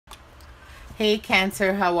Hey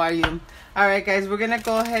Cancer, how are you? Alright guys, we're going to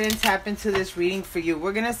go ahead and tap into this reading for you.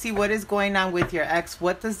 We're going to see what is going on with your ex.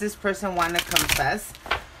 What does this person want to confess?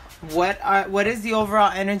 What is the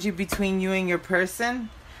overall energy between you and your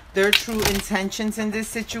person? Their true intentions in this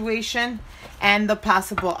situation and the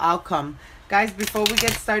possible outcome. Guys, before we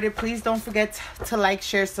get started, please don't forget to like,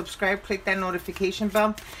 share, subscribe, click that notification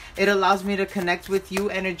bell. It allows me to connect with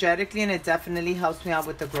you energetically and it definitely helps me out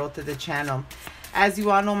with the growth of the channel. As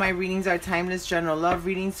you all know, my readings are timeless general love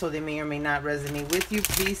readings, so they may or may not resonate with you.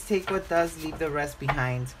 Please take what does, leave the rest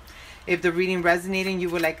behind. If the reading resonated and you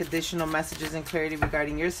would like additional messages and clarity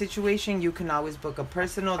regarding your situation, you can always book a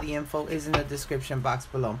personal. The info is in the description box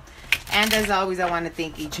below. And as always, I want to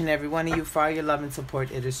thank each and every one of you for all your love and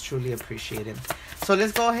support. It is truly appreciated. So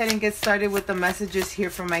let's go ahead and get started with the messages here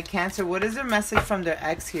from my Cancer. What is their message from their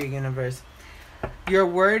ex here, universe? Your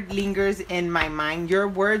word lingers in my mind. Your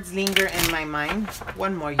words linger in my mind.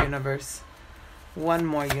 One more, universe. One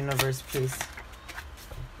more, universe, please.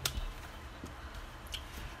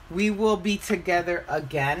 We will be together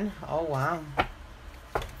again. Oh, wow.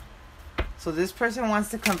 So this person wants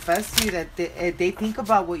to confess to you that they think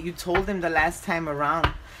about what you told them the last time around.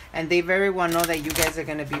 And they very well know that you guys are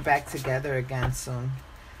going to be back together again soon.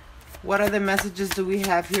 What other messages do we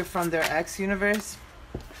have here from their ex, universe?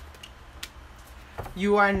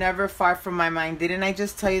 You are never far from my mind. Didn't I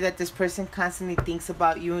just tell you that this person constantly thinks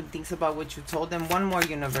about you and thinks about what you told them? One more,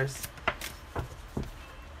 universe.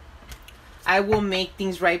 I will make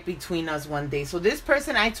things right between us one day. So this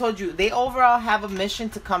person, I told you, they overall have a mission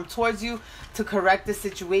to come towards you to correct the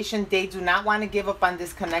situation. They do not want to give up on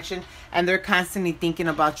this connection and they're constantly thinking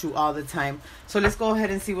about you all the time. So let's go ahead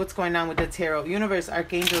and see what's going on with the tarot. Universe,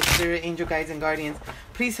 Archangel, Spirit, Angel, Guides, and Guardians.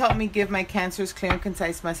 Please help me give my Cancers clear and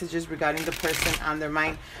concise messages regarding the person on their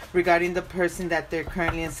mind, regarding the person that they're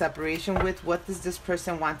currently in separation with. What does this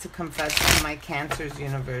person want to confess to my Cancers,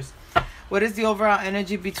 universe? What is the overall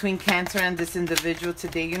energy between Cancer and this individual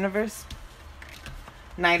today, universe?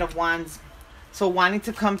 Knight of Wands. So wanting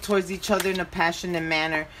to come towards each other in a passionate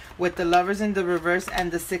manner. With the Lovers in the reverse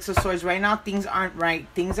and the Six of Swords. Right now, things aren't right.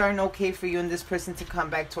 Things aren't okay for you and this person to come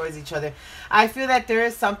back towards each other. I feel that there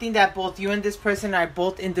is something that both you and this person are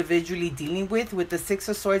both individually dealing with. With the Six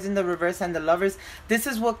of Swords in the reverse and the Lovers. This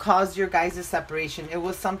is what caused your guys' separation. It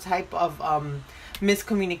was some type of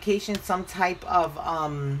miscommunication. Some type of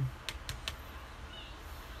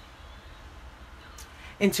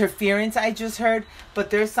interference I just heard,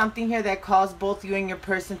 but there's something here that caused both you and your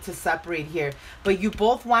person to separate here. But you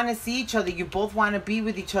both want to see each other, you both want to be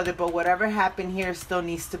with each other, but whatever happened here still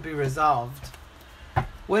needs to be resolved.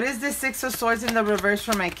 What is this Six of Swords in the reverse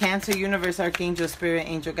for my Cancer, universe, Archangel, Spirit,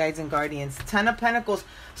 Angel, Guides, and Guardians? Ten of Pentacles.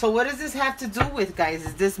 So what does this have to do with, guys?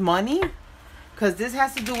 Is this money? Because this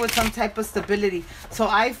has to do with some type of stability. So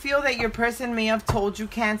I feel that your person may have told you,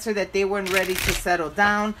 Cancer, that they weren't ready to settle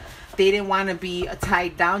down. They didn't want to be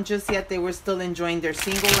tied down just yet. They were still enjoying their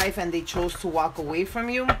single life and they chose to walk away from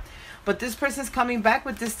you. But this person's coming back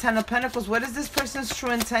with this Ten of Pentacles. What is this person's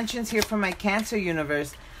true intentions here for my Cancer,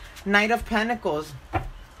 universe? Knight of Pentacles.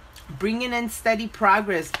 Bringing in steady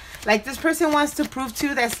progress. Like this person wants to prove to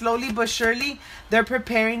you that slowly but surely they're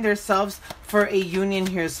preparing themselves for a union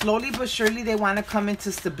here. Slowly but surely they want to come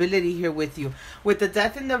into stability here with you. With the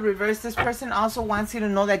Death in the reverse, this person also wants you to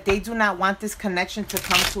know that they do not want this connection to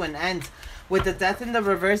come to an end. With the Death in the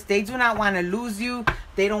reverse, they do not want to lose you.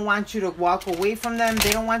 They don't want you to walk away from them.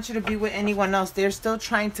 They don't want you to be with anyone else. They're still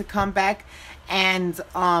trying to come back and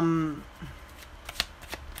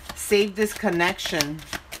save this connection.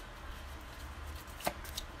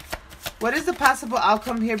 What is the possible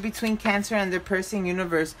outcome here between Cancer and their person,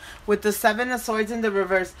 universe? With the Seven of Swords in the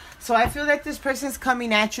reverse. So I feel like this person's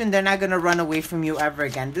coming at you and they're not going to run away from you ever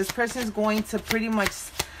again. This person's going to pretty much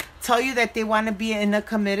tell you that they want to be in a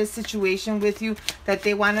committed situation with you. That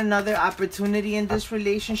they want another opportunity in this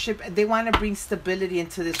relationship. They want to bring stability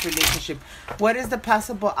into this relationship. What is the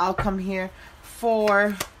possible outcome here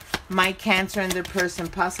for my Cancer and their person?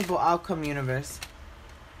 Possible outcome, universe.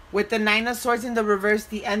 With the Nine of Swords in the reverse,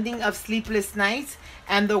 the ending of sleepless nights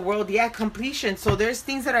and the world. Yeah, completion. So there's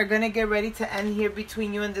things that are going to get ready to end here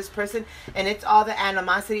between you and this person. And it's all the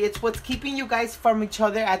animosity. It's what's keeping you guys from each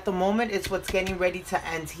other at the moment. It's what's getting ready to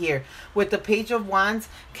end here. With the Page of Wands,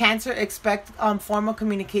 Cancer, expect formal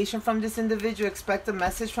communication from this individual. Expect a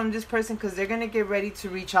message from this person because they're going to get ready to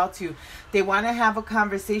reach out to you. They want to have a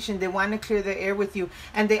conversation. They want to clear the air with you.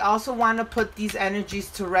 And they also want to put these energies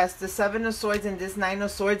to rest. The Seven of Swords and this Nine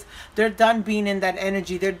of Swords, they're done being in that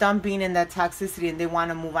energy. They're done being in that toxicity and they want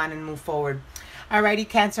to move on and move forward. Alrighty,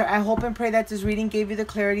 Cancer. I hope and pray that this reading gave you the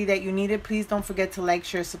clarity that you needed. Please don't forget to like,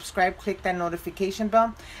 share, subscribe, click that notification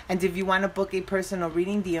bell. And if you want to book a personal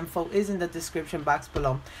reading, the info is in the description box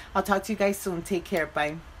below. I'll talk to you guys soon. Take care.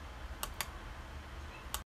 Bye.